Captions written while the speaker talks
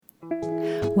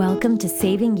Welcome to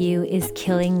Saving You is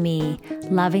Killing Me,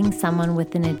 Loving Someone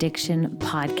with an Addiction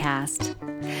podcast.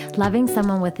 Loving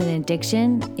someone with an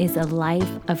addiction is a life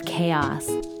of chaos.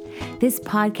 This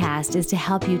podcast is to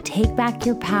help you take back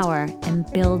your power and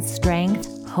build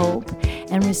strength, hope,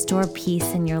 and restore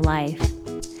peace in your life.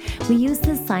 We use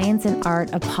the science and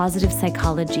art of positive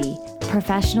psychology,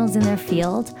 professionals in their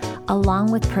field,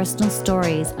 along with personal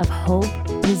stories of hope,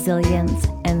 resilience,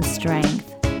 and strength.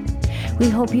 We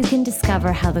hope you can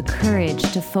discover how the courage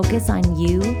to focus on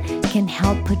you can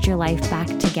help put your life back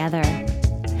together.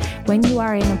 When you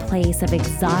are in a place of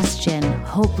exhaustion,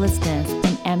 hopelessness,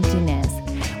 and emptiness,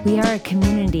 we are a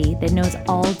community that knows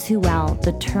all too well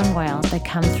the turmoil that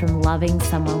comes from loving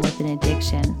someone with an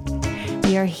addiction.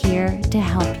 We are here to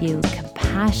help you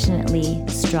compassionately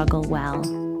struggle well.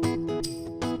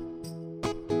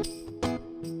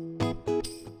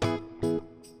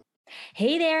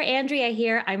 Hey there, Andrea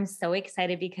here. I'm so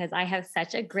excited because I have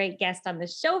such a great guest on the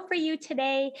show for you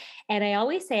today. And I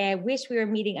always say, I wish we were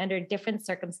meeting under different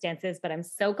circumstances, but I'm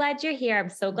so glad you're here. I'm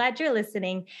so glad you're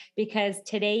listening because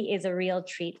today is a real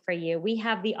treat for you. We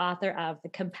have the author of The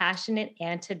Compassionate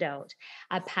Antidote,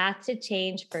 a path to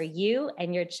change for you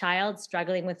and your child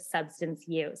struggling with substance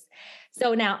use.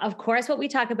 So now, of course, what we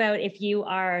talk about, if you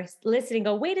are listening,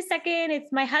 go, wait a second, it's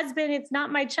my husband, it's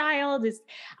not my child.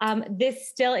 This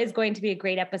still is going to be a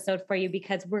great episode for you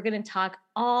because we're going to talk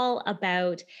all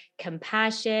about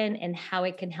compassion and how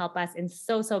it can help us in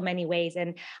so many ways.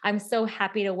 And I'm so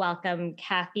happy to welcome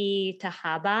Kathy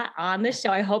Tahaba on the show.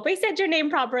 I hope I said your name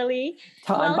properly.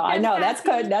 I know that's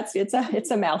good.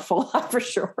 It's a mouthful for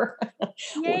sure.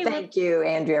 Yay, well, thank you,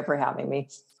 Andrea, for having me.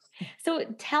 So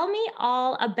tell me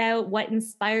all about what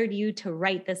inspired you to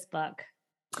write this book.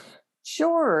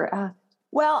 Sure.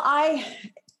 Well, I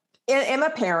am a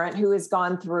parent who has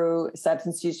gone through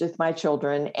substance use with my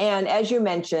children. And as you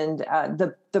mentioned,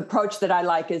 the approach that I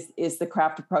like is the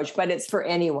craft approach, but it's for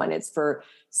anyone. It's for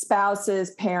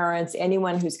spouses, parents,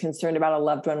 anyone who's concerned about a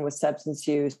loved one with substance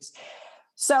use.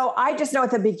 So I just know at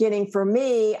the beginning for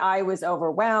me, I was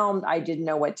overwhelmed. I didn't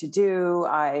know what to do.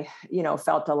 I,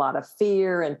 felt a lot of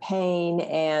fear and pain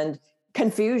and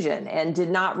confusion and did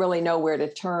not really know where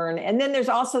to turn. And then there's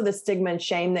also the stigma and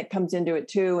shame that comes into it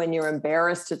too. And you're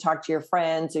embarrassed to talk to your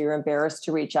friends or you're embarrassed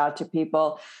to reach out to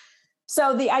people.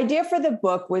 So the idea for the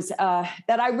book was that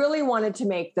I really wanted to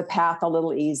make the path a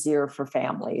little easier for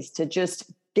families, to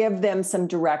just give them some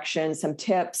direction, some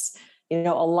tips, a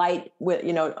light with,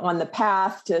 on the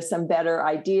path to some better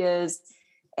ideas.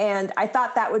 And I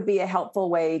thought that would be a helpful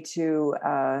way to,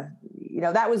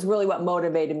 that was really what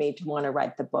motivated me to want to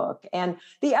write the book. And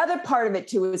the other part of it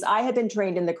too is I had been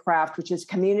trained in the craft, which is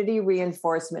community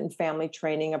reinforcement and family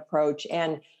training approach.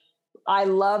 And I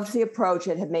loved the approach.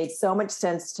 It had made so much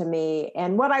sense to me.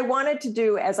 And what I wanted to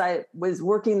do as I was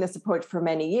working this approach for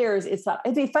many years,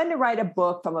 it'd be fun to write a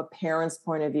book from a parent's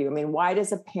point of view. I mean, why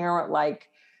does a parent like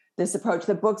this approach?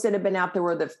 The books that have been out there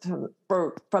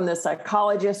were from the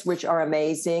psychologists, which are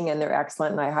amazing and they're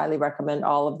excellent. And I highly recommend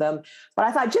all of them. But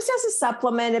I thought just as a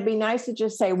supplement, it'd be nice to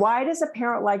just say, why does a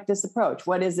parent like this approach?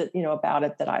 What is it, about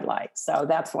it that I like? So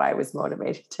that's why I was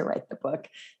motivated to write the book.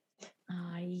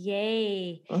 Oh,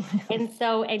 yay.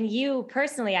 And you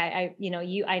personally, I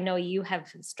know you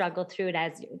have struggled through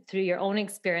it through your own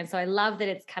experience. So I love that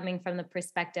it's coming from the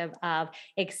perspective of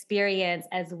experience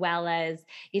as well as,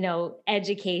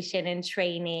 education and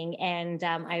training. And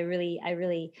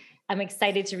I'm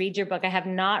excited to read your book. I have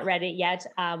not read it yet.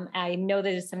 I know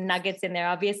there's some nuggets in there.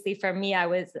 Obviously for me,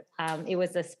 it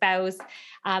was a spouse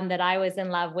that I was in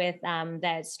love with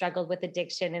that struggled with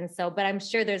addiction. But I'm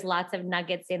sure there's lots of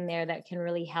nuggets in there that can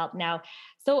really help now.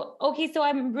 So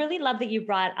I really love that you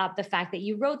brought up the fact that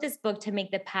you wrote this book to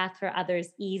make the path for others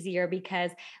easier,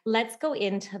 because let's go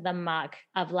into the muck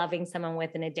of loving someone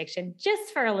with an addiction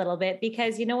just for a little bit,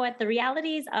 because you know what? The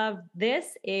realities of this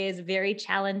is very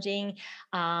challenging.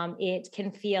 It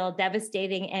can feel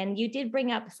devastating. And you did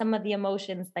bring up some of the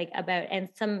emotions and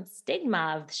some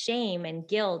stigma of shame and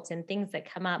guilt and things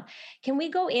that come up. Can we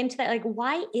go into that?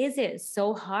 Why is it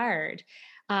so hard,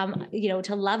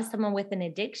 to love someone with an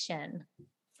addiction?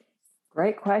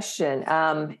 Great question.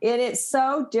 And it's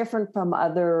so different from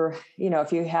other,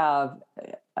 if you have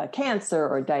cancer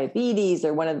or diabetes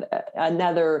or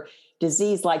another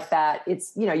disease like that,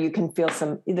 it's, you can feel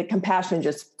the compassion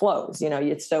just flows,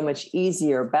 it's so much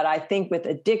easier. But I think with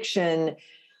addiction,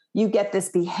 you get this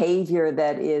behavior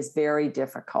that is very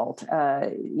difficult.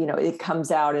 It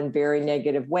comes out in very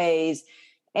negative ways.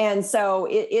 And so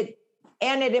it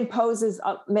imposes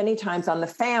many times on the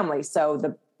family.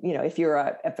 So if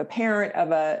if a parent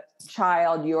of a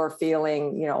child, you're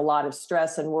feeling, a lot of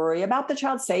stress and worry about the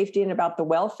child's safety and about the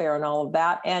welfare and all of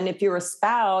that. And if you're a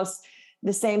spouse,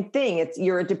 the same thing.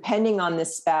 You're depending on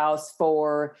this spouse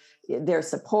for their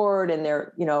support and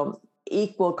their,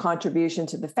 equal contribution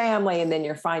to the family. And then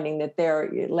you're finding that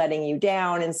they're letting you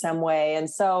down in some way. And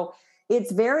so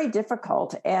it's very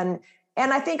difficult. And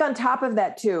I think on top of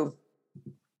that too,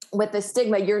 with the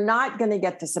stigma, you're not going to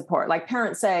get the support. Like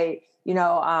parents say,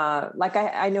 like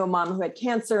I know a mom who had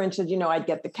cancer and said, I'd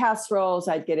get the casseroles,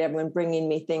 I'd get everyone bringing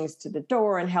me things to the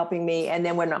door and helping me. And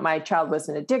then when my child was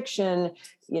in addiction,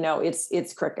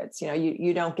 it's crickets,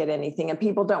 you don't get anything and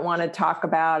people don't want to talk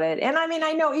about it. And I mean,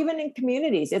 I know even in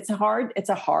communities, it's a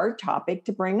hard topic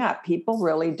to bring up. People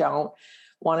really don't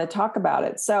want to talk about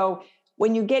it. So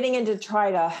when you're getting into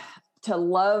try to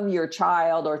love your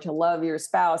child or to love your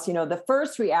spouse, the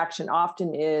first reaction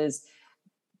often is,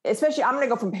 especially I'm going to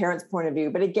go from parents' point of view,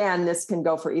 but again, this can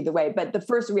go for either way. But the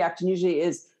first reaction usually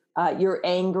is you're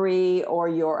angry or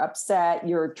you're upset.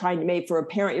 You're trying to, maybe for a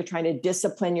parent, you're trying to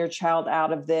discipline your child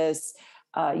out of this.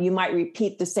 You might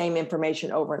repeat the same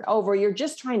information over and over. You're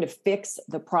just trying to fix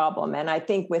the problem. And I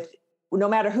think no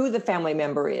matter who the family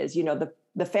member is,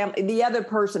 the family, the other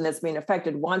person that's being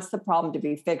affected wants the problem to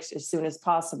be fixed as soon as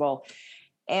possible.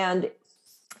 And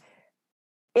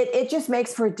it just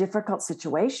makes for a difficult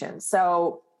situation.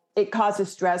 So it causes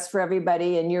stress for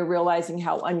everybody and you're realizing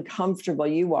how uncomfortable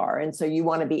you are. And so you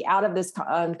want to be out of this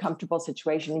uncomfortable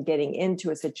situation and getting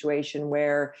into a situation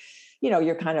where,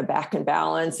 you're kind of back in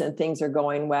balance and things are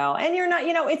going well. And you're not,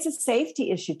 it's a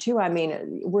safety issue too. I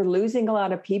mean, we're losing a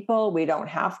lot of people. We don't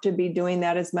have to be doing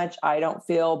that as much, I don't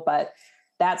feel, but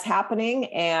that's happening.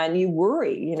 And you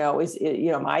worry,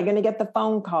 am I going to get the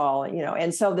phone call?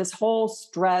 And so this whole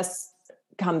stress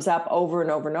comes up over and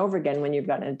over and over again when you've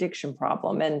got an addiction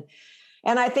problem. And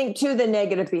I think too, the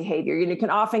negative behavior, you can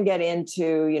often get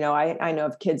into, I know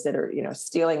of kids that are,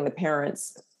 stealing the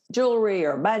parents' jewelry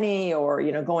or money or,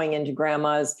 going into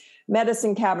grandma's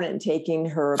medicine cabinet and taking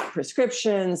her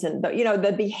prescriptions. And,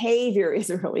 the behavior is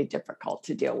really difficult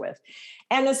to deal with.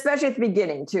 And especially at the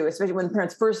beginning too, especially when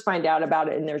parents first find out about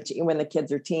it when the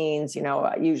kids are teens,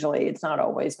 usually it's not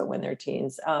always, but when they're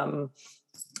teens,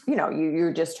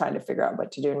 you're just trying to figure out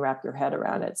what to do and wrap your head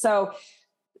around it. So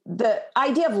the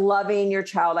idea of loving your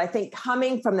child, I think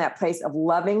coming from that place of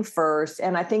loving first,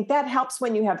 and I think that helps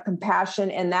when you have compassion,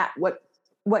 and that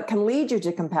what can lead you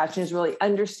to compassion is really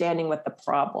understanding what the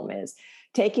problem is,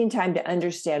 taking time to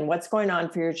understand what's going on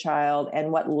for your child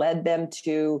and what led them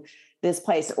to this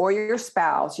place, or your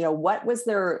spouse, what's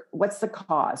the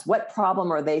cause? What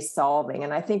problem are they solving?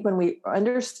 And I think when we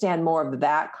understand more of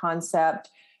that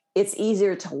concept, it's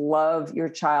easier to love your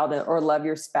child or love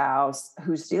your spouse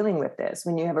who's dealing with this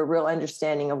when you have a real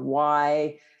understanding of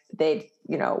why they've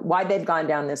gone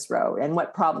down this road and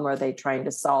what problem are they trying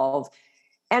to solve.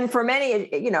 And for many,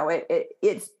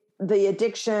 it's the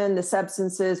addiction, the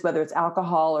substances, whether it's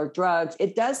alcohol or drugs,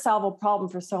 it does solve a problem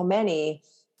for so many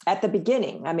at the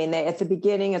beginning. I mean, at the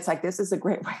beginning, it's like, this is a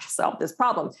great way to solve this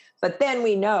problem. But then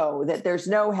we know that there's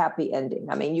no happy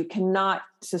ending. I mean, you cannot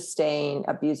sustain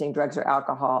abusing drugs or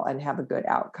alcohol and have a good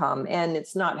outcome. And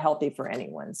it's not healthy for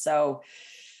anyone. So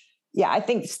yeah, I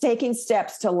think taking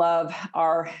steps to love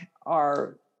our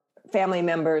family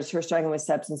members who are struggling with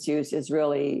substance use is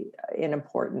really an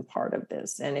important part of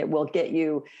this. And it will get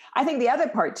you, I think the other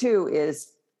part too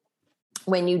is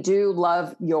when you do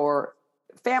love your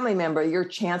family member, your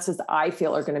chances, I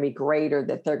feel, are going to be greater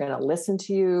that they're going to listen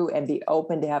to you and be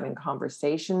open to having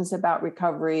conversations about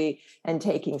recovery and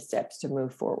taking steps to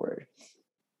move forward.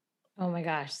 Oh my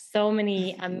gosh, so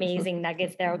many amazing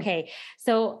nuggets there. Okay.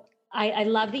 So I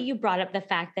love that you brought up the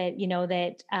fact that,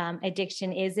 that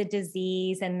addiction is a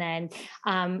disease. And then,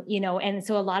 and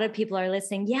so a lot of people are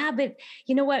listening. Yeah, but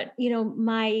you know what,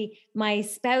 my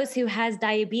spouse who has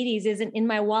diabetes isn't in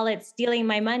my wallet, stealing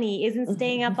my money, isn't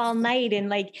staying up all night and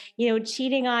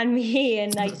cheating on me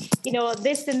and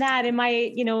this and that.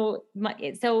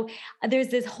 And so there's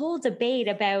this whole debate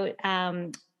about,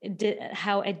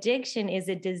 how addiction is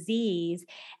a disease,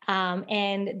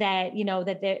 and that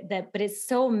but it's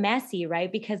so messy,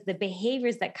 right? Because the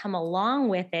behaviors that come along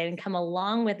with it and come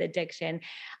along with addiction,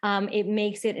 it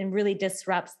makes it and really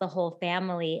disrupts the whole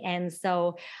family. And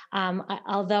so,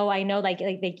 although I know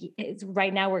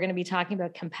right now we're going to be talking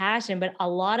about compassion, but a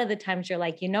lot of the times you're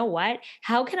like, what?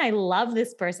 How can I love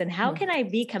this person? How can I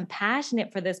be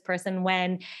compassionate for this person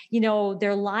when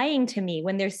they're lying to me,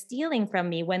 when they're stealing from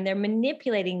me, when they're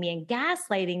manipulating me and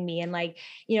gaslighting me and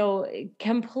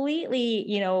completely,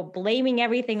 blaming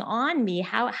everything on me?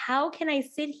 How can I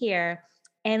sit here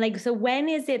And like, so when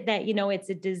is it that, it's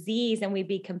a disease and we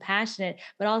be compassionate,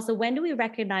 but also when do we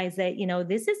recognize that,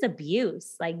 this is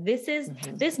abuse? Like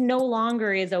this no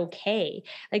longer is okay.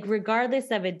 Like regardless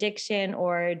of addiction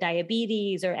or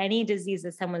diabetes or any disease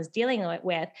that someone's dealing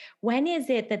with, when is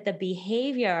it that the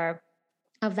behavior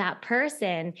of that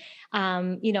person,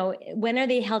 when are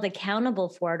they held accountable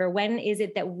for it? Or when is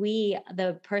it that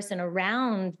the person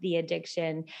around the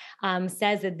addiction,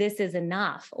 says that this is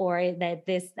enough, or that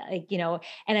this,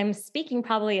 and I'm speaking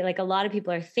probably like a lot of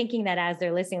people are thinking that as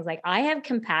they're listening, it's like, I have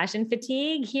compassion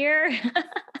fatigue here.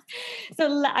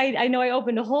 So I know I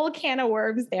opened a whole can of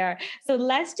worms there. So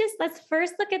let's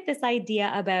first look at this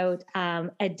idea about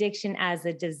addiction as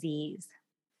a disease.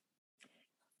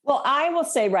 Well, I will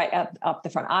say right up the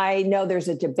front, I know there's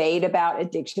a debate about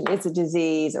addiction. It's a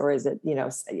disease, or is it,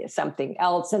 something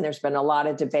else? And there's been a lot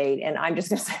of debate. And I'm just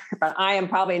going to say, I am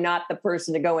probably not the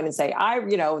person to go in and say,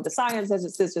 the science says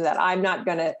it's this or that. I'm not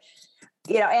going to,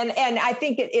 and I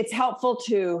think it's helpful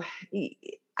to,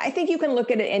 I think you can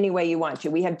look at it any way you want to.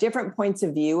 We have different points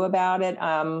of view about it.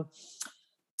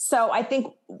 So I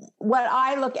think what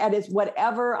I look at is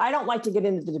whatever, I don't like to get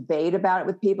into the debate about it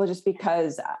with people just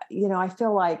because, I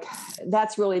feel like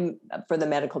that's really for the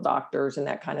medical doctors and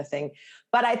that kind of thing.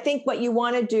 But I think what you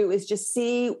want to do is just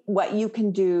see what you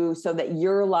can do so that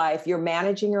you're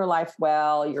managing your life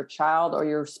well, your child or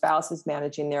your spouse is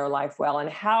managing their life well. And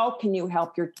how can you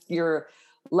help your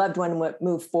loved one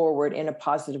move forward in a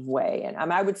positive way? And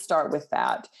I would start with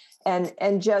that.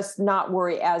 And just not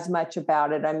worry as much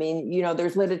about it. I mean,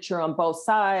 there's literature on both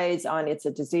sides on it's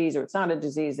a disease or it's not a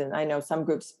disease. And I know some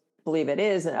groups believe it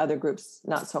is and other groups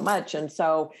not so much. And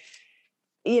so,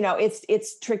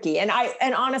 it's tricky. And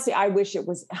honestly, I wish it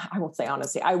was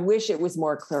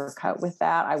more clear cut with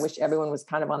that. I wish everyone was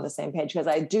kind of on the same page, because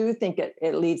I do think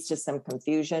it leads to some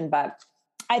confusion, but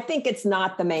I think it's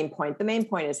not the main point. The main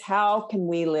point is, how can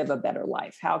we live a better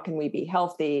life? How can we be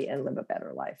healthy and live a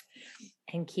better life?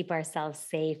 And keep ourselves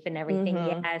safe and everything.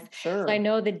 Yes. Sure. So I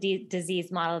know the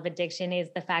disease model of addiction is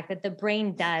the fact that the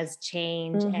brain does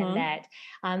change, and that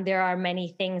there are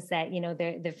many things that,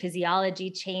 the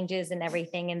physiology changes and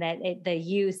everything, and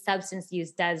that substance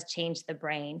use does change the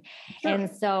brain. Sure.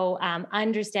 And so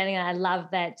understanding that, I love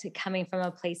that coming from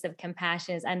a place of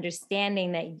compassion is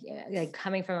understanding that,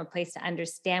 coming from a place to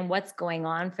understand what's going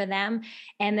on for them.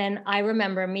 And then I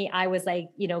remember I was like,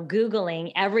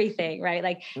 Googling everything, right?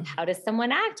 Like, how does someone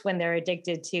act when they're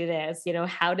addicted to this?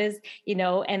 How does,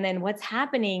 and then what's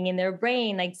happening in their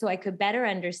brain? Like, so I could better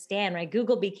understand, right?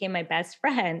 Google became my best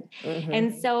friend.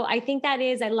 And so I think I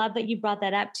love that you brought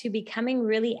that up, to becoming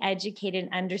really educated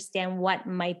and understand what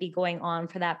might be going on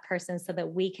for that person so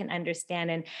that we can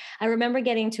understand. And I remember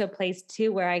getting to a place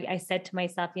too, where I said to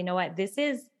myself, you know what, this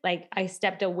is like, I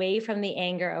stepped away from the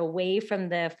anger, away from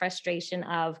the frustration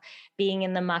of being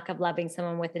in the muck of loving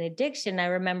someone with an addiction. I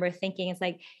remember thinking, it's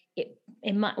like,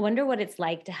 I wonder what it's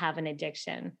like to have an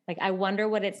addiction. Like, I wonder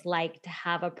what it's like to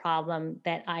have a problem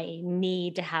that I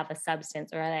need to have a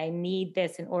substance, or I need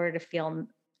this in order to feel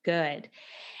good.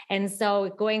 And so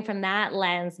going from that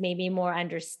lens made me more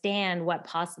understand what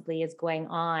possibly is going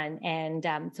on.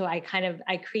 And so I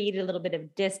created a little bit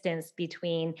of distance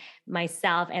between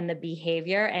myself and the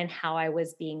behavior and how I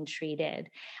was being treated.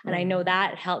 And I know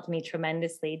that helped me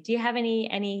tremendously. Do you have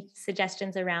any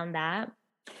suggestions around that?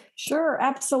 Sure,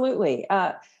 absolutely.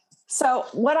 So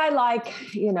what I like,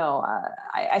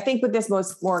 I think with this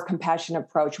more compassionate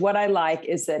approach, what I like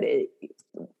is that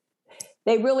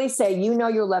they really say,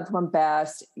 your loved one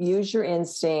best, use your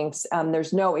instincts.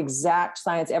 There's no exact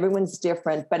science. Everyone's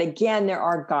different. But again, there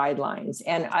are guidelines.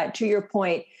 And to your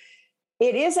point,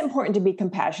 it is important to be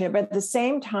compassionate, but at the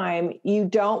same time, you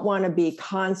don't want to be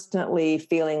constantly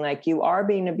feeling like you are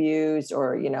being abused,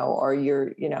 or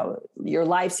your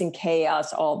life's in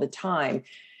chaos all the time.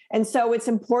 And so it's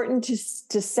important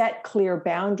to set clear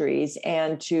boundaries,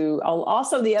 and to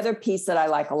also, the other piece that I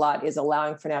like a lot is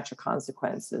allowing for natural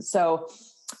consequences. So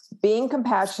being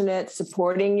compassionate,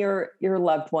 supporting your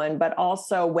loved one, but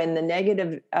also when the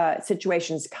negative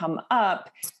situations come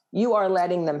up, you are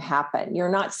letting them happen. You're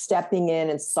not stepping in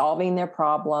and solving their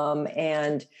problem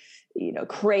and,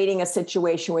 creating a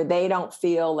situation where they don't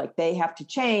feel like they have to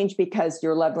change because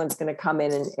your loved one's going to come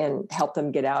in and help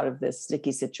them get out of this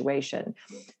sticky situation.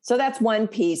 So that's one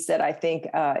piece that I think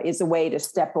is a way to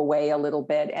step away a little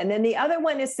bit. And then the other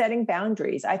one is setting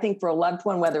boundaries. I think for a loved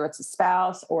one, whether it's a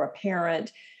spouse or a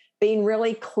parent, being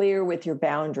really clear with your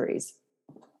boundaries.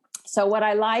 So what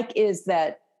I like is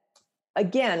that,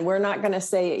 again, we're not going to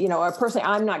say, or personally,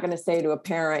 I'm not going to say to a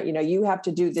parent, you have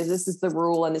to do this. This is the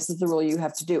rule, and this is the rule you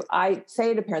have to do. I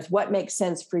say to parents, what makes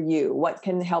sense for you? What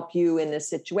can help you in this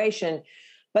situation?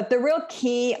 But the real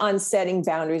key on setting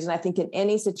boundaries, and I think in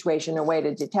any situation, a way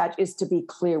to detach is to be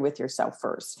clear with yourself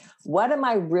first. What am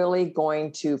I really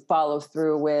going to follow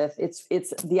through with? It's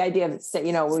the idea of,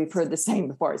 we've heard the saying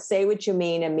before, say what you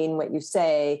mean and mean what you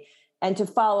say, and to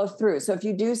follow through. So if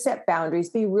you do set boundaries,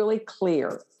 be really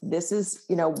clear. This is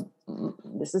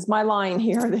my line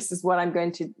here. This is what I'm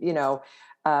going to,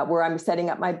 where I'm setting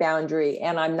up my boundary,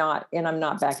 and I'm not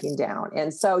backing down.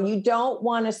 And so you don't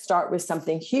want to start with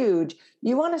something huge.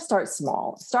 You want to start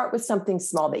small. Start with something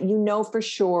small that for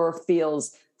sure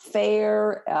feels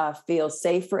fair, feels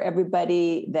safe for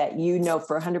everybody, that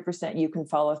for 100% you can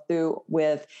follow through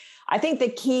with. I think the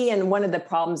key, and one of the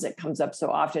problems that comes up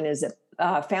so often, is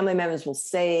that family members will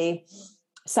say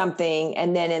something,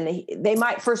 and then they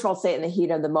might first of all say it in the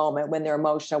heat of the moment when they're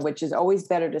emotional, which is always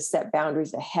better to set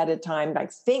boundaries ahead of time.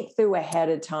 Like, think through ahead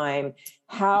of time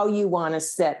how you want to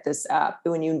set this up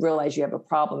when you realize you have a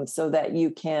problem, so that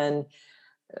you can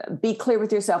be clear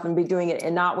with yourself and be doing it,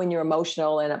 and not when you're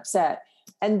emotional and upset.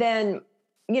 And then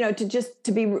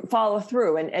to follow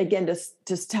through, and again,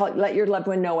 just let your loved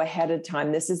one know ahead of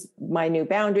time, this is my new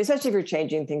boundary, especially if you're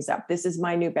changing things up. This is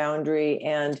my new boundary.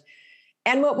 And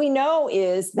what we know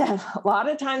is that a lot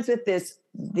of times with this,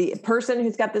 the person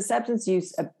who's got the substance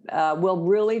use will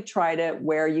really try to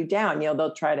wear you down.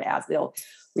 They'll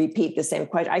repeat the same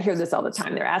question. I hear this all the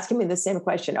time. They're asking me the same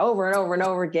question over and over and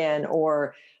over again,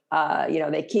 or,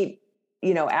 they keep,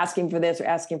 asking for this or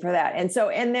asking for that. And so,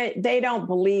 they don't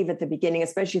believe at the beginning,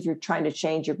 especially if you're trying to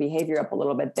change your behavior up a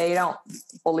little bit, they don't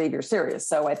believe you're serious.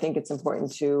 So I think it's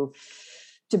important to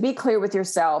be clear with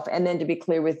yourself, and then to be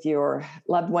clear with your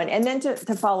loved one, and then to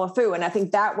follow through. And I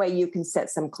think that way you can set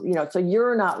some, so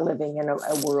you're not living in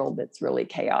a world that's really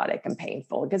chaotic and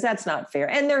painful, because that's not fair.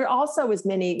 And there also is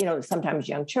many, sometimes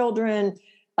young children,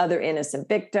 other innocent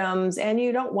victims, and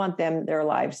you don't want their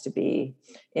lives to be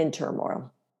in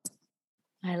turmoil.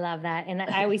 I love that. And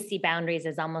I always see boundaries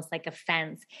as almost like a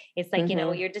fence. It's like,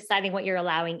 you're deciding what you're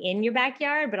allowing in your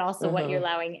backyard, but also what you're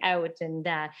allowing out. And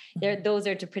those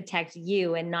are to protect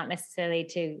you, and not necessarily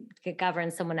to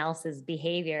govern someone else's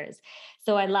behaviors.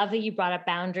 So I love that you brought up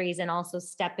boundaries, and also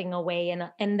stepping away,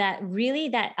 and that really,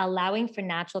 that allowing for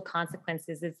natural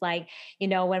consequences. It's like,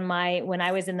 when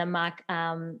I was in the muck,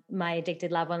 my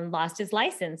addicted loved one lost his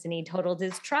license and he totaled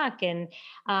his truck. And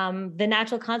the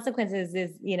natural consequences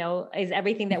is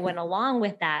everything that went along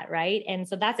with that. Right. And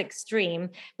so that's extreme.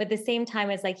 But at the same time,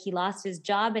 it's like he lost his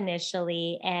job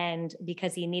initially, and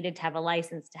because he needed to have a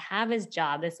license to have his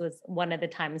job, this was one of the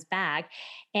times back.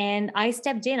 And I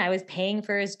stepped in. I was paying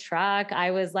for his truck.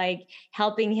 I was like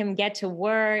helping him get to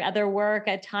other work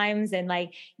at times, and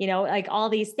like all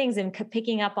these things, and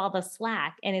picking up all the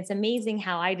slack. And it's amazing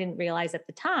how I didn't realize at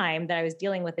the time that I was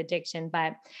dealing with addiction,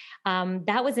 but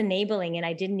that was enabling, and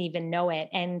I didn't even know it.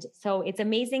 And so it's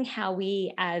amazing how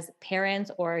we, as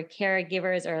parents or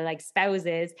caregivers or like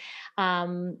spouses,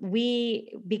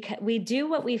 we do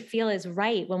what we feel is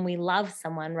right when we love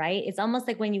someone, right? It's almost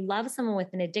like when you love someone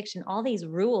with an addiction, all these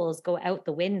rules go out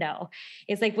the window.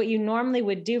 It's like what you normally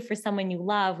would do for someone you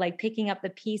love, like picking up the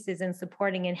pieces and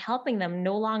supporting and helping them,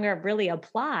 no longer really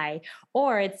apply,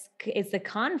 or it's a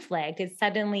conflict. It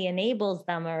suddenly enables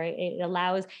them, or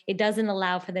it doesn't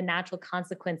allow for the natural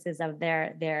consequences of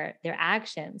their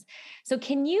actions. So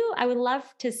I would love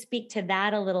to speak to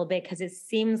that a little bit, because it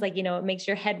seems like, it makes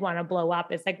your head want to blow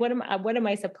up. It's like, what am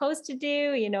I supposed to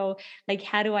do? Like,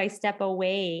 how do I step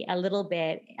away a little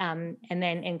bit,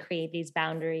 and create these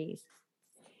boundaries?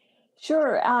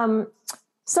 Sure.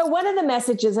 So one of the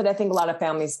messages that I think a lot of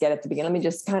families get at the beginning, let me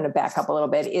just kind of back up a little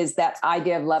bit, is that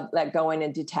idea of let going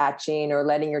and detaching, or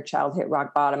letting your child hit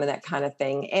rock bottom, and that kind of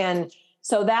thing. And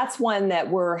so that's one that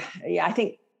I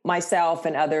think myself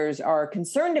and others are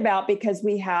concerned about, because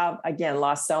we have, again,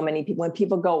 lost so many people. When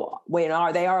people go,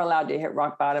 they are allowed to hit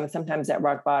rock bottom. Sometimes that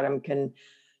rock bottom can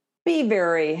be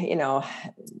very, a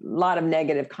lot of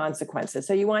negative consequences.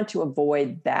 So you want to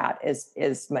avoid that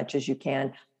as much as you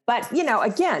can. But,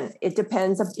 again, it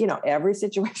depends, every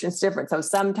situation is different. So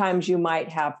sometimes you might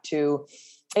have to,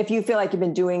 if you feel like you've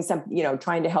been doing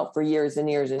trying to help for years and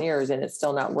years and years, and it's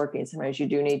still not working, sometimes you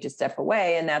do need to step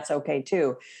away, and that's okay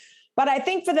too. But I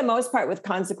think for the most part with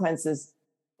consequences,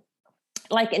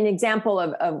 like an example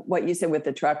of what you said with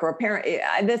the truck, or a parent,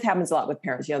 this happens a lot with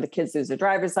parents, the kids lose their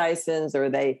driver's license, or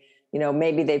they,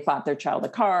 maybe they bought their child a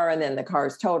car and then the car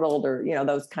is totaled, or,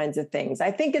 those kinds of things.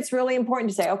 I think it's really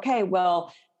important to say, okay,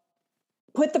 well,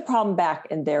 put the problem back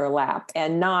in their lap,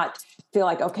 and not feel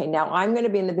like, okay, now I'm going to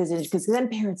be in the position, because then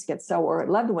parents get so, or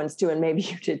loved ones too, and maybe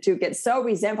you did too, get so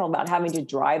resentful about having to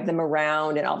drive them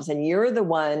around. And all of a sudden you're the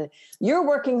one, you're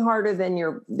working harder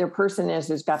than their person is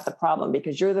who's got the problem,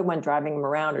 because you're the one driving them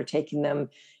around or taking them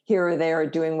here or there or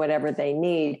doing whatever they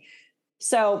need.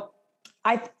 So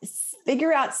I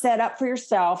figure out, set up for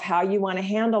yourself how you want to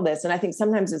handle this. And I think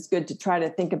sometimes it's good to try to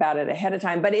think about it ahead of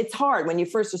time, but it's hard when you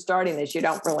first are starting this, you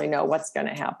don't really know what's going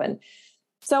to happen.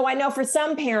 So I know for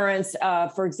some parents,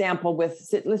 for example,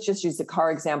 let's just use the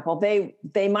car example,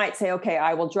 they might say, okay,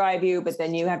 I will drive you, but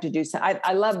then you have to do something.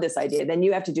 I love this idea. Then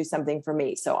you have to do something for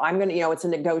me. So I'm going to, it's a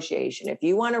negotiation. If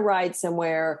you want to ride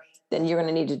somewhere, then you're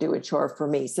going to need to do a chore for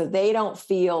me. So they don't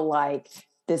feel like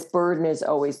this burden is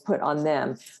always put on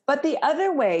them. But the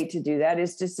other way to do that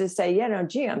is just to say,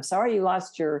 gee, I'm sorry you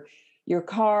lost your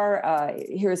car.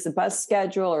 Here's the bus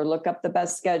schedule, or look up the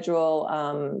bus schedule.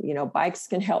 Bikes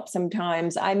can help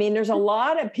sometimes. I mean, there's a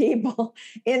lot of people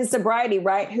in sobriety,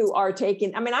 right, who are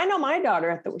taking, I know my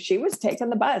daughter, she was taking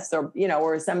the bus,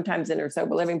 or sometimes in her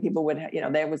sober living, people would,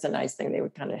 there was a nice thing. They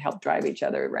would kind of help drive each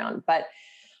other around. But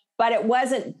it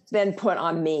wasn't then put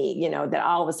on me, that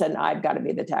all of a sudden I've got to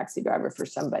be the taxi driver for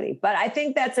somebody. But I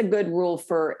think that's a good rule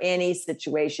for any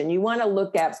situation. You want to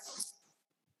look at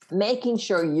making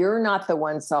sure you're not the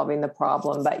one solving the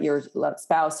problem, but your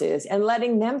spouse is, and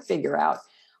letting them figure out.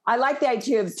 I like the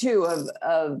idea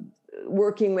of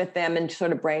working with them and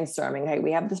sort of brainstorming. Hey,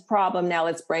 we have this problem. Now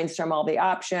let's brainstorm all the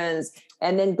options,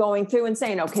 and then going through and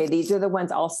saying, okay, these are the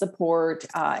ones I'll support.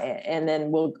 And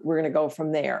then we're going to go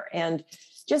from there. And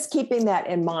just keeping that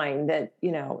in mind that,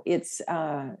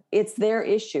 it's their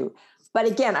issue. But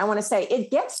again, I want to say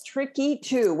it gets tricky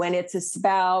too when it's a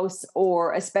spouse,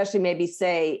 or especially maybe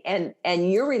say,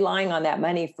 and you're relying on that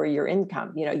money for your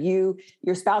income.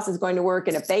 Your spouse is going to work,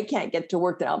 and if they can't get to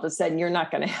work, then all of a sudden you're not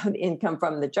going to have income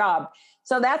from the job.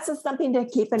 So that's just something to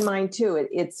keep in mind too.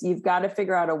 You've got to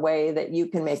figure out a way that you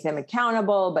can make them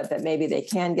accountable, but that maybe they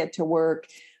can get to work.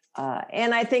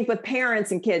 And I think with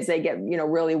parents and kids, they get,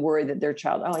 really worried that their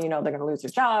child, they're going to lose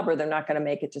their job, or they're not going to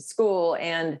make it to school.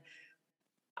 And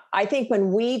I think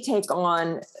when we take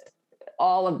on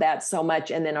all of that so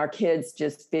much, and then our kids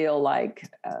just feel like,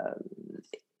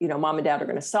 mom and dad are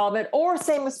going to solve it, or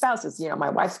same with spouses, my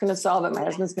wife's going to solve it, my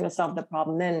husband's going to solve the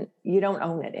problem, then you don't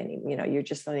own it anymore. You're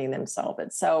just letting them solve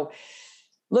it. So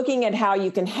looking at how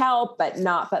you can help, but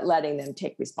letting them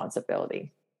take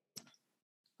responsibility.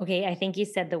 Okay, I think you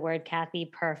said the word, Kathy,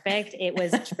 perfect. It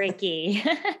was tricky.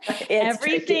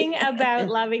 Everything tricky. About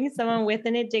loving someone with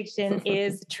an addiction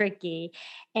is tricky.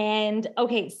 And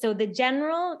okay, so the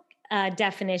general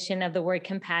definition of the word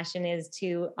compassion is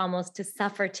to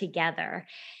suffer together.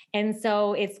 And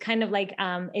so it's kind of like,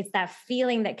 it's that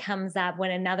feeling that comes up when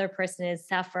another person is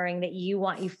suffering that you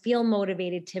feel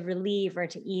motivated to relieve or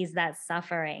to ease that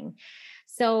suffering.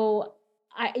 So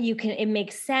it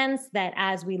makes sense that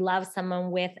as we love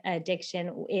someone with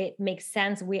addiction, it makes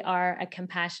sense we are a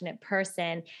compassionate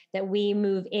person, that we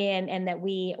move in and that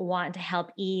we want to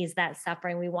help ease that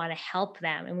suffering. We want to help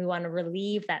them and we want to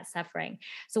relieve that suffering.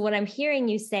 So what I'm hearing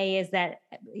you say is that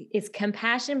it's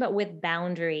compassion, but with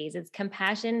boundaries. It's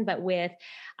compassion, but with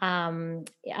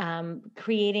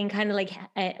creating kind of like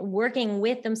working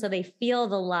with them so they feel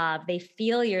the love, they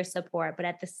feel your support, but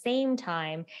at the same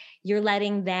time, you're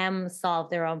letting them solve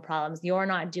their own problems. You're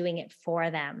not doing it for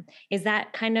them. Is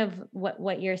that kind of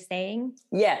what you're saying?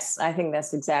 Yes, I think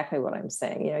that's exactly what I'm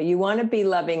saying. You want to be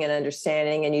loving and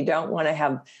understanding, and you don't want to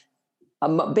have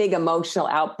a big emotional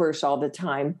outburst all the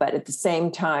time, but at the same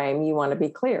time, you want to be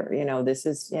clear, this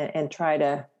is, and try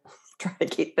to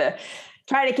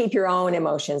keep your own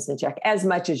emotions in check as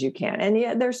much as you can.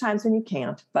 And there's times when you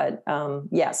can't, but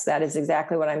yes, that is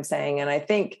exactly what I'm saying. And I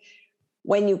think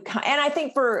I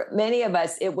think for many of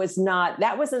us, that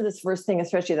wasn't the first thing,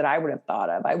 especially that I would have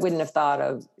thought of. I wouldn't have thought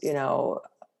of,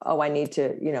 I need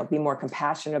to, be more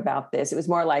compassionate about this. It was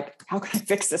more like, how can I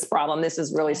fix this problem? This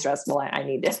is really stressful. I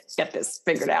need to get this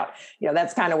figured out.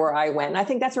 That's kind of where I went. And I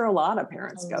think that's where a lot of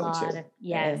parents go to.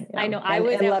 Yes. And, I know. I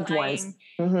was loved ones.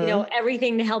 Mm-hmm.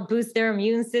 Everything to help boost their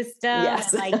immune system.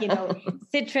 Yes. And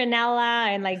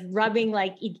citronella and rubbing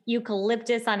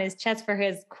eucalyptus on his chest for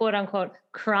his quote unquote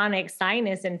chronic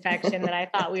sinus infection that I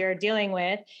thought we were dealing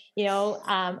with,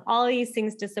 all these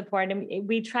things to support him.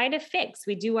 We try to fix,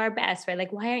 we do our best, right?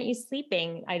 Like, why aren't you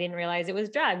sleeping? I didn't realize it was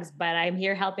drugs, but I'm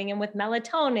here helping him with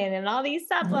melatonin and all these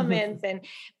supplements and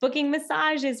booking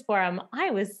massages for him.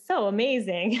 I was so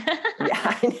amazing.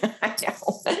 Yeah, I know.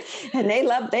 And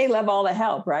they love all the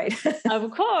help, right?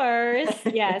 Of course.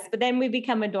 Yes. But then we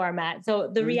become a doormat. So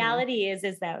the reality is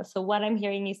that, so what I'm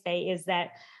hearing you say is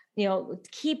that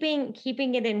keeping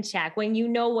it in check when you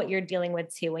know what you're dealing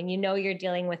with too, when you know you're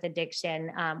dealing with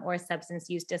addiction or substance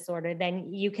use disorder,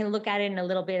 then you can look at it in a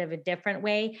little bit of a different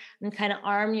way and kind of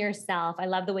arm yourself. I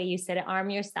love the way you said it, arm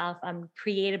yourself,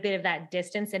 create a bit of that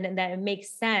distance, and that it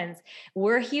makes sense.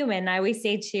 We're human. I always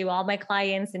say to all my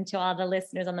clients and to all the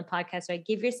listeners on the podcast, right?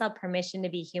 Give yourself permission to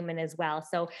be human as well.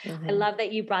 So I love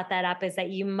that you brought that up, is that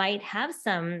you might have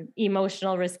some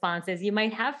emotional responses. You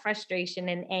might have frustration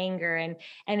and anger, and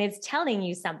it's telling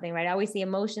you something, right? Always the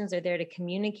emotions are there to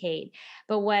communicate.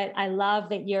 But what I love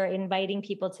that you're inviting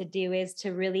people to do is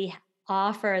to really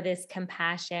offer this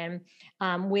compassion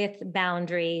with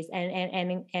boundaries,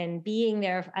 and being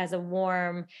there as a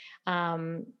warmness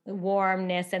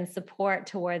and support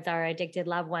towards our addicted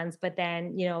loved ones. But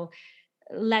then,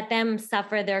 let them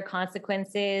suffer their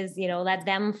consequences, let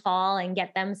them fall and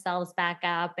get themselves back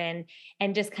up, and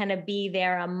just kind of be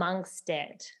there amongst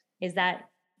it. Is that,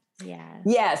 yeah.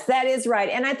 Yes, that is right.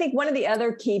 And I think one of the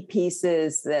other key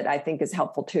pieces that I think is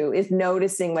helpful too is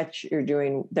noticing what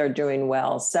they're doing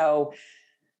well. So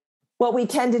what we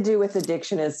tend to do with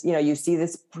addiction is, you see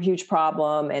this huge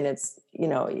problem and it's,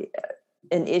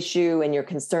 an issue and you're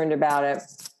concerned about it.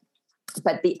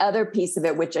 But the other piece of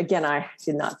it, which again, I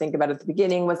did not think about at the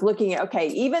beginning, was looking at, okay,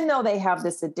 even though they have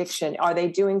this addiction, are they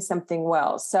doing something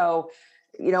well? So,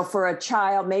 for a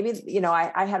child, maybe,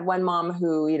 I had one mom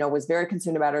who, was very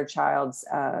concerned about her child's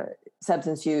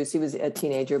substance use. He was a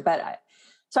teenager,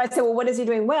 so I said, well, what is he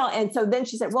doing well? And so then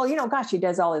she said, well, gosh, he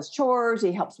does all his chores.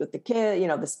 He helps with the kid,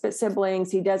 the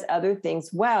siblings. He does other things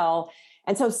well.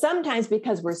 And so sometimes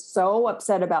because we're so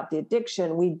upset about the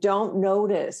addiction, we don't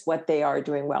notice what they are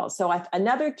doing well. So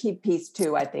another key piece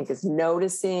too, I think, is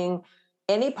noticing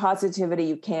any positivity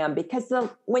you can, because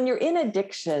when you're in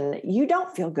addiction, you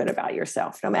don't feel good about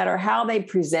yourself, no matter how they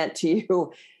present to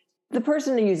you. The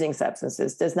person using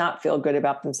substances does not feel good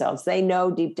about themselves. They know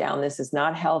deep down this is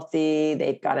not healthy.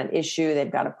 They've got an issue,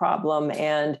 they've got a problem,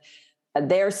 and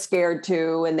they're scared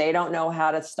too, and they don't know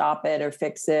how to stop it or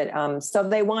fix it. So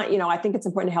they want, I think it's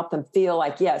important to help them feel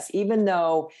like, yes, even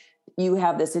though you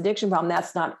have this addiction problem,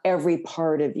 that's not every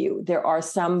part of you. There are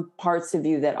some parts of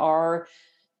you that are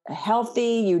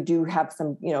healthy. You do have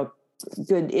some,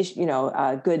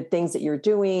 good things that you're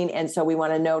doing. And so we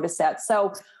want to notice that.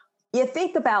 So you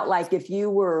think about, like, if you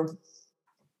were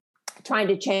trying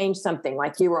to change something,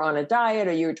 like you were on a diet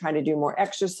or you were trying to do more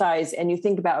exercise, and you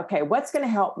think about, okay, what's going to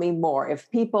help me more? If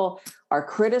people are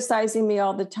criticizing me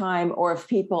all the time, or if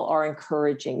people are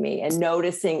encouraging me, and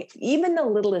noticing even the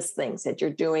littlest things that you're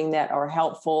doing that are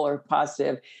helpful or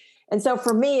positive. And so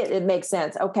for me, it makes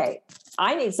sense. Okay,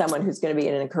 I need someone who's going to be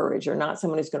an encourager, not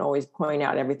someone who's going to always point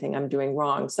out everything I'm doing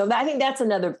wrong. So I think that's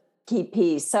another key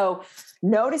piece. So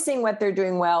noticing what they're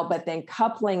doing well, but then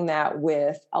coupling that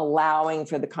with allowing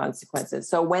for the consequences.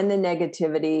 So when the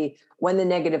negative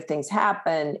things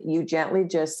happen, you gently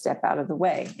just step out of the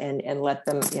way and let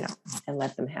them, and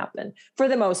let them happen for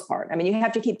the most part. I mean, you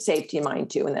have to keep safety in mind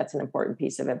too, and that's an important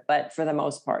piece of it. But for the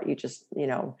most part, you just,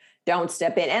 don't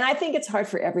step in. And I think it's hard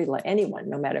for anyone,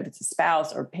 no matter if it's a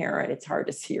spouse or parent. It's hard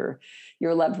to see your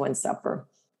loved ones suffer.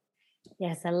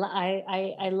 Yes,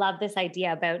 I love this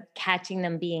idea about catching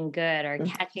them being good, or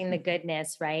catching the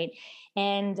goodness, right?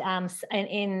 And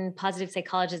in positive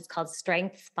psychology, it's called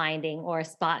strength finding, or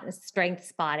strength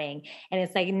spotting. And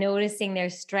it's like noticing their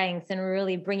strengths and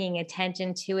really bringing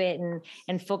attention to it,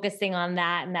 and focusing on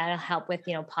that. And that'll help with,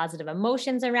 positive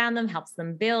emotions around them, helps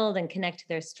them build and connect to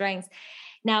their strengths.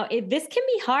 Now, this can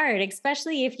be hard,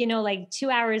 especially if, like 2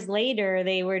 hours later,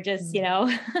 they were just,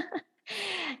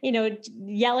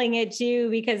 yelling at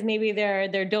you because maybe their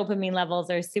dopamine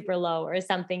levels are super low or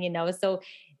something, So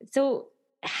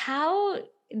how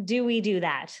do we do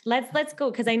that? Let's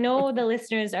go. Cause I know the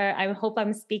listeners I hope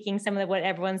I'm speaking some of what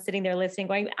everyone's sitting there listening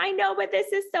going, I know, but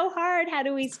this is so hard. How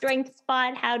do we strength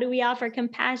spot? How do we offer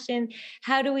compassion?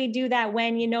 How do we do that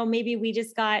when, maybe we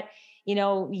just got,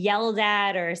 yelled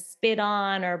at or spit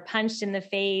on or punched in the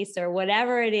face, or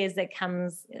whatever it is that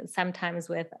comes sometimes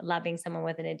with loving someone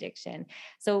with an addiction.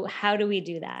 So how do we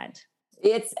do that?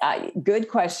 It's a good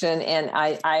question. And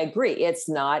I agree. It's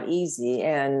not easy.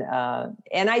 And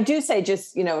I do say,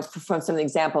 just, from some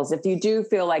examples, if you do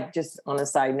feel like, just on a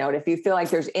side note, if you feel like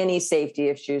there's any safety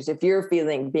issues, if you're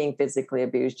being physically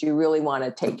abused, you really want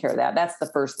to take care of that. That's the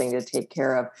first thing to take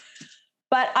care of.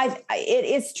 But it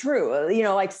is true,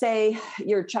 like say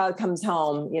your child comes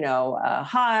home,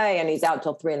 high, and he's out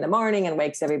till 3 a.m. and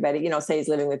wakes everybody, say he's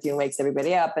living with you and wakes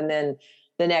everybody up. And then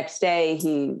the next day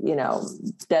he,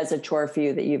 does a chore for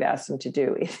you that you've asked him to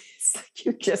do. It's like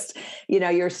you're just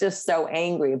so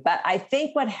angry. But I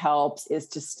think what helps is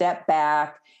to step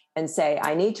back and say,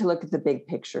 I need to look at the big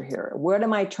picture here. What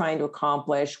am I trying to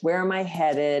accomplish? Where am I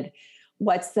headed?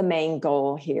 What's the main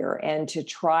goal here? And to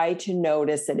try to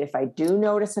notice that if I do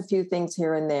notice a few things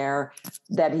here and there,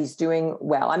 that he's doing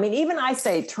well. I mean, even I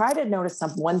say, try to notice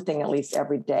one thing at least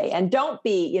every day. And don't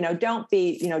be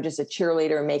just a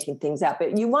cheerleader making things up,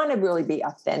 but you want to really be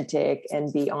authentic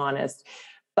and be honest.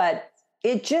 But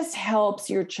it just helps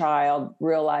your child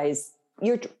realize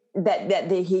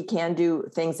that he can do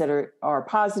things that are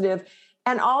positive.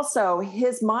 And also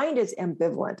his mind is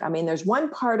ambivalent. I mean, there's one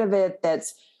part of it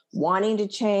that's wanting to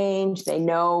change. They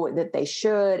know that they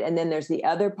should. And then there's the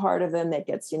other part of them that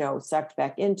gets, sucked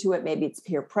back into it. Maybe it's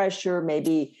peer pressure.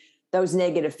 Maybe those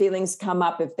negative feelings come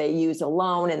up if they use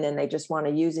alone and then they just want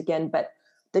to use again. But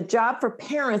the job for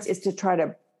parents is to try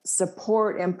to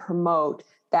support and promote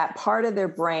that part of their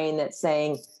brain that's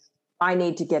saying, I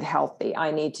need to get healthy.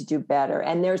 I need to do better.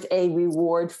 And there's a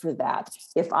reward for that.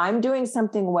 If I'm doing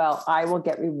something well, I will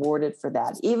get rewarded for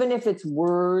that. Even if it's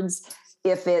words,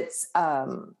 if it's,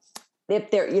 if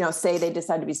they're, say they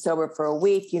decide to be sober for a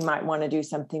week, you might want to do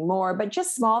something more, but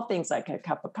just small things like a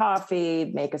cup of coffee,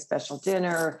 make a special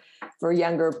dinner for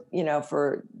younger,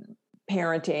 for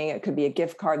parenting. It could be a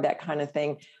gift card, that kind of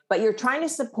thing. But you're trying to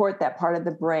support that part of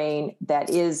the brain that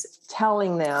is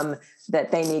telling them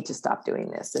that they need to stop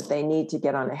doing this, that they need to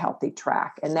get on a healthy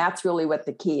track. And that's really what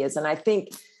the key is. And I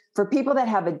think for people that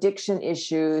have addiction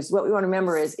issues, what we want to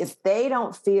remember is if they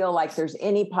don't feel like there's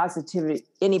any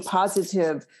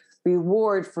positive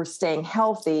reward for staying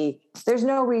healthy, there's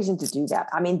no reason to do that.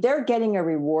 I mean, they're getting a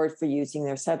reward for using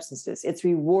their substances. It's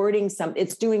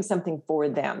it's doing something for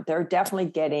them. They're definitely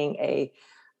getting a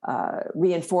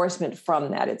reinforcement from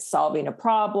that. It's solving a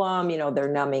problem,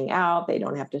 they're numbing out. They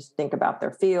don't have to think about their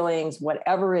feelings,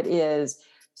 whatever it is.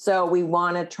 So we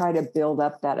want to try to build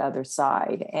up that other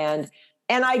side. And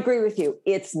I agree with you.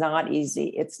 It's not easy.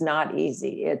 It's not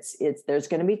easy. There's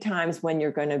going to be times when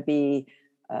you're going to be,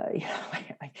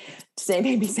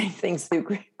 maybe saying things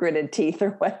through gritted teeth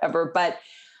or whatever, but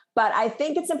I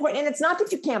think it's important. And it's not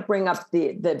that you can't bring up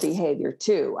the behavior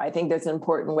too. I think there's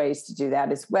important ways to do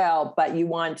that as well, but you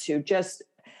want to just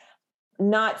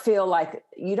not feel like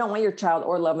you don't want your child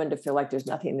or loved one to feel like there's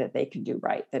nothing that they can do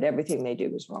right, that everything they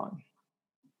do is wrong.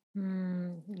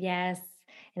 Yes.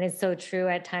 And it's so true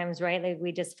at times, right? Like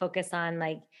we just focus on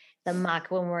like the muck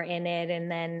when we're in it.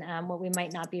 And then what we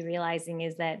might not be realizing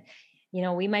is that,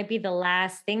 we might be the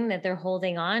last thing that they're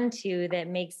holding on to that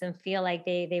makes them feel like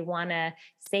they want to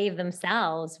save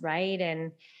themselves. Right.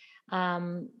 And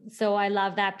so I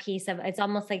love that piece of, it's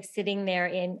almost like sitting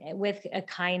there with a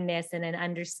kindness and an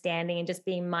understanding and just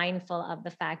being mindful of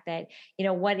the fact that,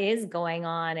 what is going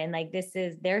on and like,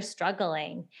 they're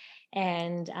struggling.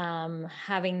 And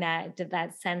having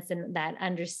that sense and that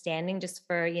understanding just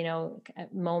for,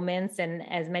 moments and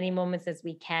as many moments as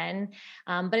we can.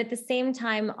 But at the same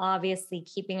time, obviously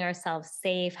keeping ourselves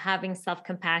safe, having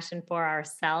self-compassion for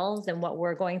ourselves and what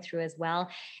we're going through as well.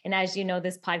 And as you know,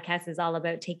 this podcast is all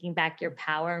about taking back your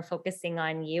power and focusing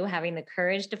on you, having the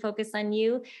courage to focus on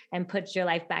you and put your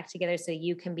life back together so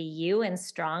you can be you and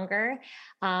stronger.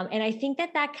 And I think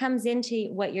that comes into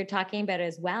what you're talking about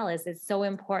as well, is it's so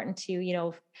important to,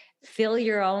 fill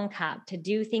your own cup, to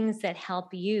do things that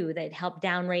help you, that help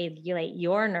downregulate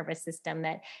your nervous system,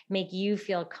 that make you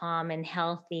feel calm and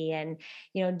healthy, and,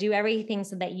 do everything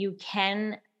so that you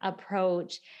can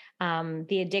approach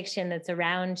the addiction that's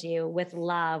around you with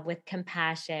love, with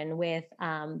compassion, with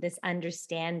this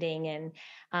understanding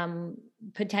and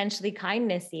potentially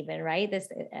kindness even, right?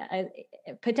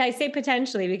 I say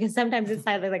potentially because sometimes it's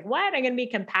like, what? I'm going to be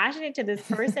compassionate to this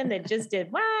person that just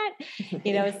did what?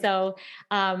 So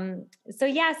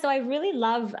I really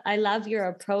love your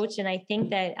approach. And I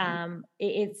think that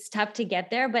it's tough to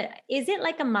get there, but is it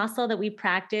like a muscle that we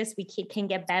practice? We can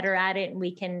get better at it, and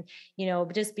we can,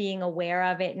 just being aware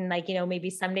of it. And maybe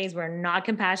some days we're not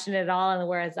compassionate at all. And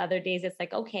whereas other days it's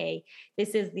like, okay,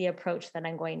 this is the approach that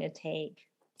I'm going to take.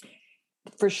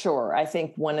 For sure. I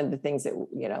think one of the things that,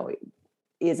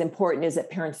 is important is that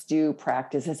parents do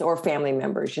practice this, or family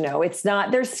members. It's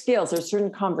not, there's skills, there's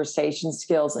certain conversation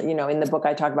skills, in the book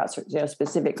I talk about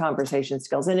specific conversation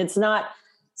skills, and it's not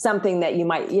something that you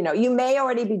might, you may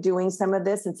already be doing some of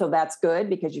this. And so that's good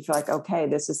because you feel like, okay,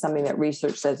 this is something that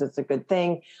research says it's a good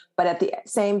thing. But at the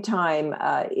same time,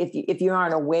 if you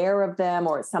aren't aware of them,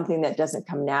 or it's something that doesn't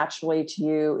come naturally to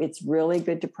you, it's really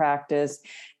good to practice.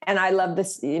 And I love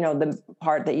this, the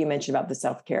part that you mentioned about the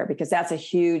self-care, because that's a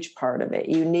huge part of it.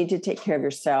 You need to take care of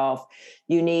yourself.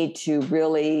 You need to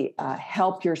really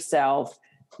help yourself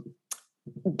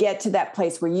get to that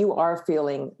place where you are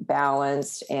feeling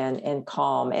balanced and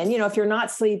calm. And, if you're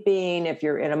not sleeping, if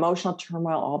you're in emotional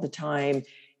turmoil all the time,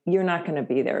 you're not going to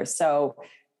be there. So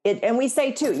and we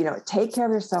say too, take care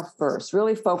of yourself first,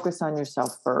 really focus on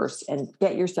yourself first and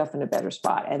get yourself in a better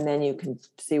spot. And then you can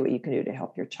see what you can do to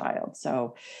help your child.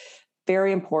 So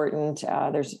very important.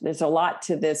 There's a lot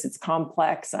to this. It's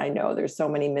complex. I know there's so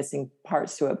many missing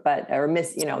parts to it,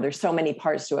 there's so many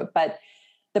parts to it, but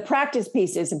the practice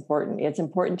piece is important. It's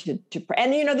important to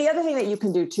and the other thing that you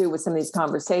can do too with some of these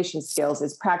conversation skills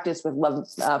is practice with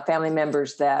family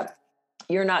members that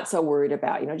you're not so worried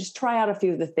about. Just try out a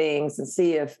few of the things and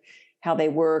see how they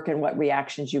work and what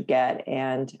reactions you get,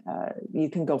 and you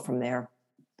can go from there.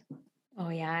 Oh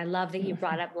yeah, I love that you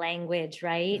brought up language,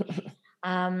 right?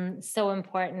 So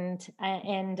important.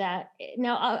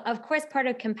 Now, of course, part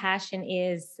of compassion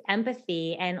is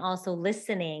empathy and also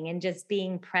listening and just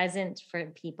being present for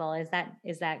people. Is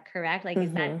that correct? Like,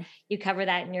 is that, you cover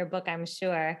that in your book, I'm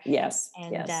sure. Yes.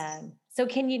 And yes. So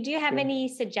do you have any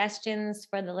suggestions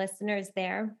for the listeners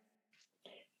there?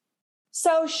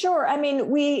 So sure. I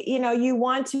mean, you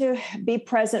want to be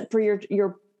present for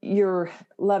your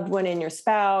loved one and your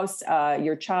spouse,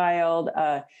 your child.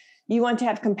 You want to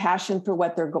have compassion for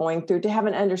what they're going through, to have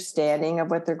an understanding of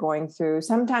what they're going through.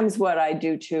 Sometimes what I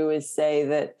do too is say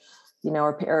that,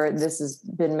 or this has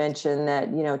been mentioned,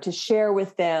 that, to share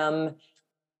with them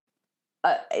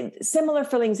similar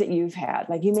feelings that you've had.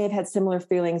 Like you may have had similar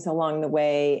feelings along the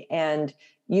way, and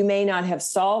you may not have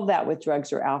solved that with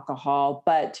drugs or alcohol,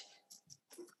 but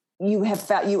you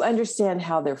understand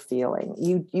how they're feeling.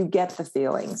 You get the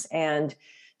feelings. And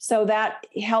so that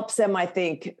helps them, I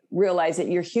think, realize that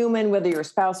you're human, whether you're a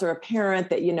spouse or a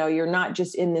parent, that, you're not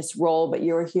just in this role, but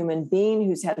you're a human being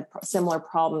who's had similar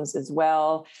problems as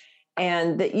well.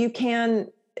 And that you can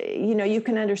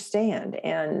understand.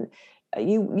 And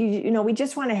we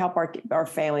just want to help our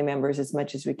family members as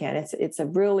much as we can. It's a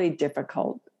really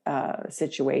difficult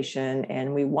situation,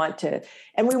 and we want to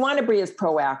be as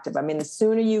proactive. I mean, the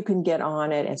sooner you can get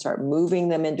on it and start moving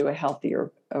them into a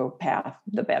healthier path,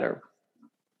 the better.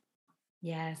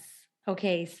 Yes.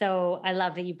 Okay. So I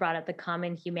love that you brought up the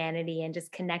common humanity and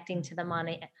just connecting to them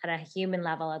at a human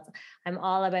level. I'm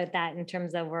all about that in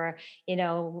terms of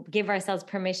give ourselves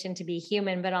permission to be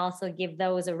human, but also give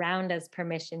those around us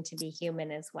permission to be human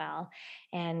as well.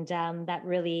 And that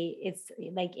really, it's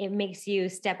like, it makes you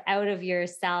step out of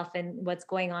yourself and what's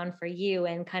going on for you,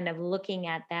 and kind of looking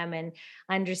at them and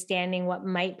understanding what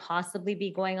might possibly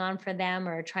be going on for them,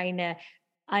 or trying to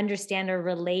understand or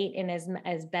relate in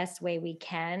as best way we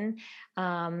can,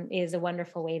 is a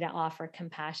wonderful way to offer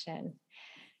compassion.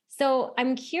 So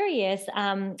I'm curious,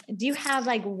 do you have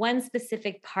like one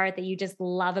specific part that you just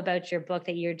love about your book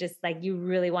that you're just like, you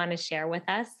really want to share with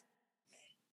us?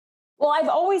 Well, I've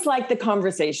always liked the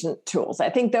conversation tools. I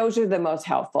think those are the most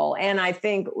helpful. And I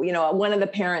think, one of the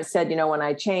parents said, when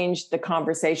I changed the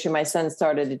conversation, my son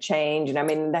started to change. And I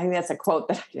mean, I think that's a quote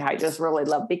that I just really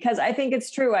love, because I think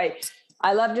it's true.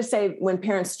 I love to say, when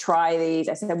parents try these,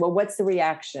 I said, well, what's the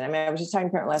reaction? I mean, I was just talking to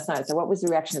a parent last night. I said, what was the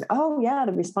reaction? Oh yeah,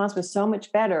 the response was so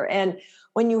much better. And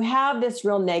when you have this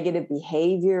real negative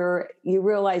behavior, you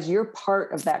realize you're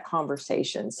part of that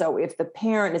conversation. So if the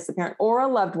parent is the parent, or a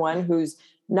loved one who's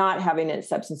not having a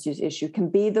substance use issue, can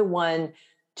be the one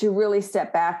to really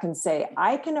step back and say,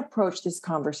 I can approach this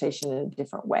conversation in a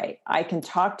different way. I can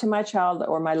talk to my child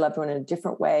or my loved one in a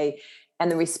different way. And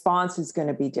the response is going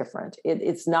to be different.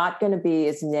 It's not going to be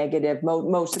as negative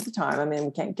most of the time. I mean,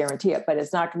 we can't guarantee it, but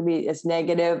it's not going to be as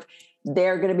negative.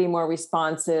 They're going to be more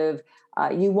responsive.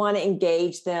 You want to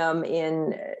engage them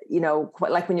in,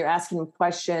 like when you're asking them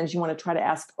questions, you want to try to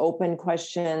ask open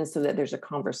questions so that there's a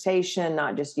conversation,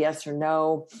 not just yes or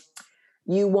no.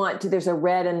 There's a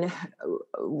red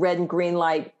and green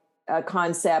light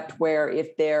concept, where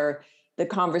if the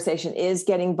conversation is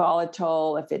getting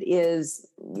volatile, if it is,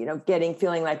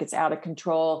 feeling like it's out of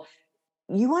control,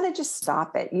 you want to just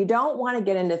stop it. You don't want to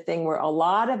get into a thing where a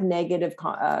lot of negative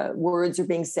words are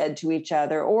being said to each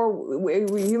other, or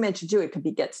you mentioned too, it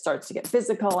could starts to get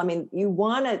physical. I mean, you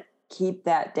want to keep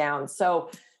that down. So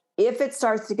if it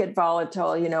starts to get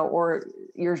volatile, or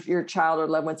your child or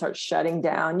loved one starts shutting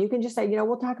down, you can just say,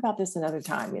 we'll talk about this another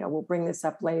time. We'll bring this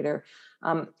up later.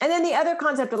 And then the other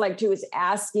concept I like too is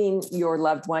asking your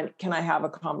loved one, can I have a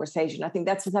conversation? I think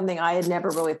that's something I had never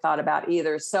really thought about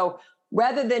either. So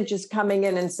rather than just coming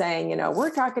in and saying, we're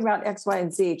talking about X, Y,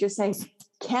 and Z, just saying,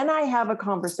 can I have a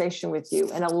conversation with you?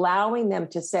 And allowing them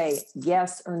to say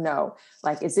yes or no.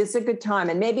 Like, is this a good time?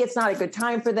 And maybe it's not a good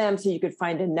time for them, so you could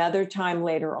find another time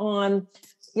later on.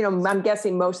 I'm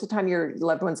guessing most of the time your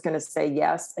loved one's going to say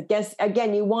yes. I guess,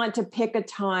 again, you want to pick a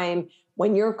time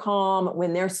when you're calm,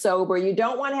 when they're sober. You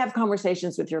don't want to have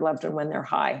conversations with your loved one when they're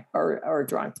high or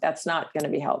drunk. That's not going to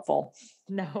be helpful.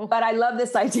 No. But I love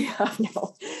this idea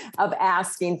of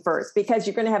asking first, because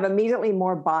you're going to have immediately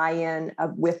more buy-in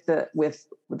with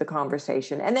the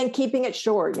conversation, and then keeping it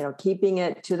short, keeping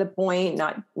it to the point,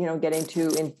 not,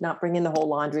 not bringing the whole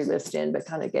laundry list in, but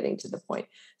kind of getting to the point.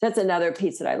 That's another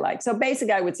piece that I like. So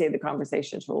basically, I would say the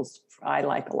conversation tools I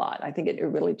like a lot. I think it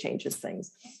really changes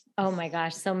things. Oh my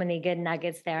gosh, so many good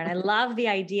nuggets there. And I love the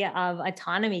idea of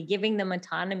autonomy, giving them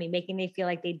autonomy, making them feel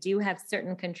like they do have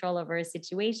certain control over a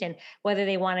situation, whether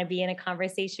they want to be in a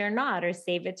conversation or not, or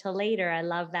save it till later. I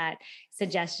love that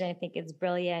suggestion. I think it's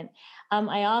brilliant.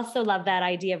 I also love that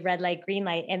idea of red light, green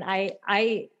light. And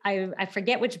I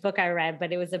forget which book I read,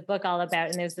 but it was a book all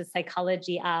about, and there's the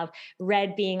psychology of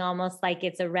red being almost like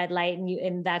it's a red light,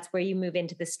 and that's where you move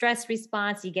into the stress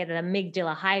response. You get an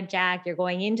amygdala hijack. You're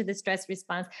going into the stress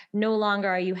response. No longer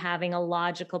are you having a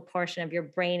logical portion of your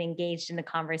brain engaged in the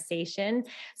conversation.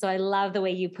 So I love the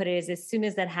way you put it, is as soon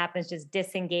as that happens, just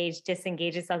disengage.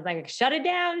 It sounds like shut it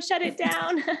down.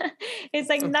 It's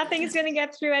like nothing is going to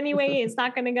get through anyway. It's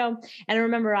not going to go. And I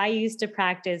remember I used to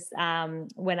practice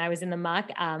when I was in the muck.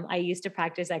 I used to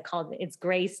practice, I called it's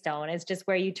gray stone. It's just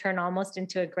where you turn almost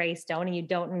into a gray stone and you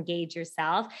don't engage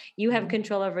yourself. You have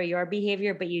control over your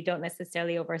behavior, but you don't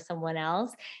necessarily over someone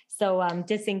else. So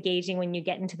disengaging when you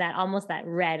get into that, almost that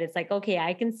red, it's like, okay,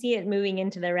 I can see it moving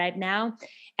into the red now.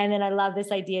 And then I love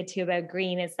this idea too about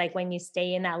green. It's like when you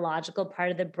stay in that logical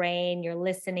part of the brain, you're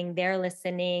listening,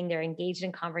 they're engaged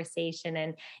in conversation,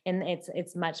 and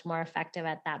it's much more effective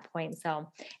at that point. So,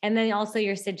 and then also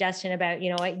your suggestion about,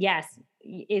 yes,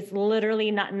 it's literally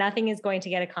nothing is going to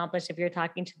get accomplished if you're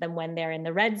talking to them when they're in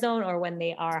the red zone or when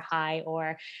they are high.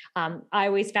 Or I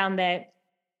always found that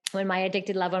when my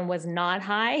addicted loved one was not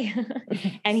high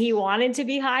and he wanted to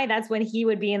be high, that's when he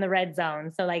would be in the red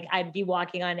zone. So like I'd be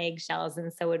walking on eggshells,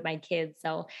 and so would my kids.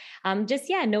 So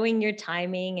knowing your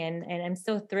timing, and I'm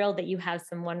so thrilled that you have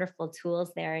some wonderful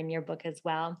tools there in your book as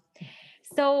well.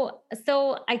 So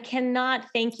I cannot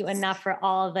thank you enough for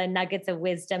all the nuggets of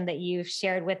wisdom that you've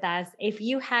shared with us. If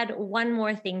you had one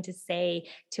more thing to say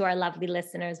to our lovely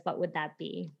listeners, what would that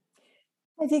be?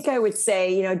 I think I would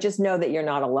say, just know that you're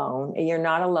not alone. You're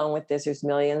not alone with this. There's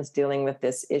millions dealing with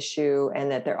this issue,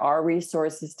 and that there are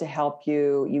resources to help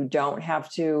you. You don't have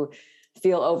to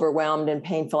feel overwhelmed and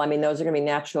painful. I mean, those are going to be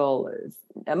natural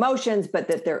emotions, but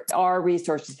that there are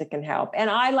resources that can help. And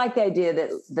I like the idea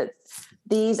that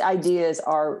these ideas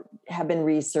have been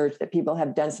researched, that people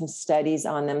have done some studies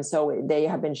on them, so they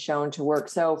have been shown to work.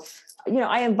 So,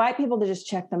 I invite people to just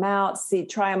check them out,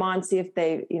 try them on, see if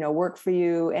they, work for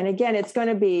you. And again, it's going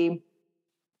to be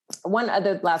one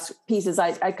other last piece is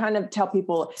I kind of tell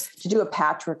people to do a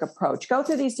patchwork approach. Go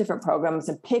through these different programs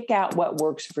and pick out what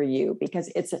works for you,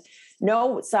 because it's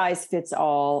no size fits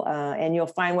all, and you'll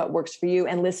find what works for you,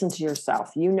 and listen to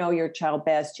yourself. You know your child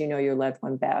best, you know your loved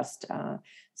one best.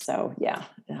 So yeah,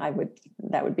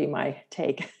 that would be my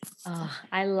take. Oh,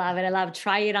 I love it.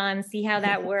 Try it on, see how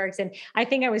that works. And I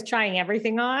think I was trying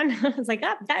everything on. I was like,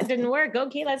 that didn't work.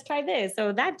 Okay, let's try this.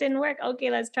 So that didn't work. Okay,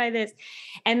 let's try this.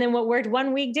 And then what worked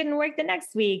one week didn't work the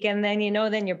next week. And then,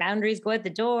 then your boundaries go at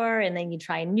the door, and then you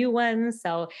try new ones.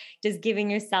 So just giving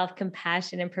yourself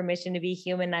compassion and permission to be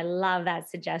human. I love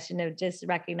that suggestion of just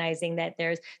recognizing that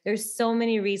there's so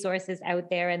many resources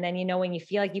out there. And then, when you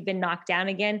feel like you've been knocked down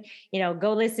again,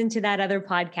 go listen to that other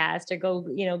podcast, or go,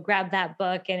 grab that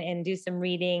book and do some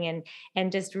reading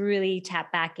and just really tap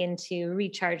back into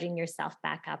recharging yourself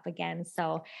back up again.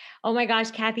 So, oh my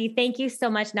gosh, Kathy, thank you so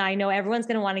much. Now I know everyone's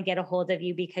going to want to get a hold of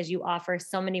you because you offer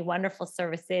so many wonderful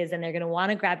services, and they're going to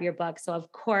want to grab your book. So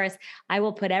of course, I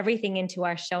will put everything into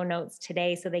our show notes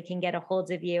today so they can get a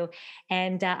hold of you.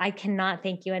 And I cannot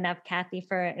thank you enough, Kathy,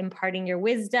 for imparting your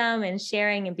wisdom and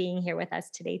sharing and being here with us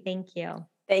today. Thank you.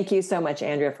 Thank you so much,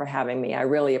 Andrea, for having me. I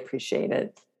really appreciate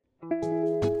it.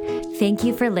 Thank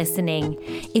you for listening.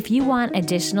 If you want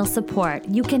additional support,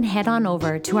 you can head on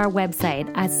over to our website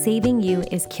at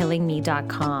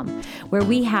savingyouiskillingme.com, where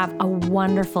we have a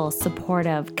wonderful,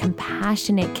 supportive,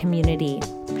 compassionate community.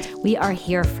 We are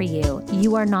here for you.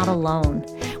 You are not alone.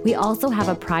 We also have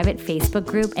a private Facebook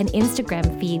group and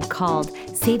Instagram feed called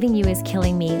Saving You is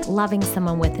Killing Me, Loving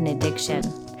Someone with an Addiction.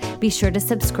 Be sure to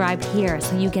subscribe here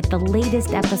so you get the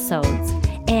latest episodes.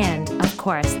 And, of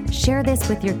course, share this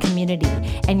with your community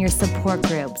and your support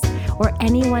groups, or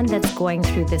anyone that's going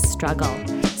through this struggle,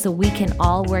 so we can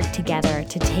all work together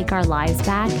to take our lives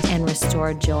back and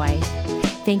restore joy.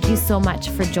 Thank you so much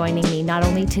for joining me, not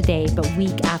only today, but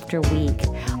week after week.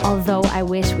 Although I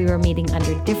wish we were meeting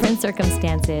under different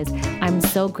circumstances, I'm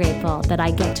so grateful that I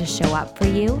get to show up for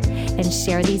you and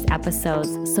share these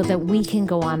episodes so that we can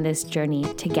go on this journey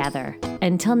together.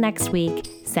 Until next week,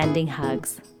 sending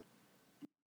hugs.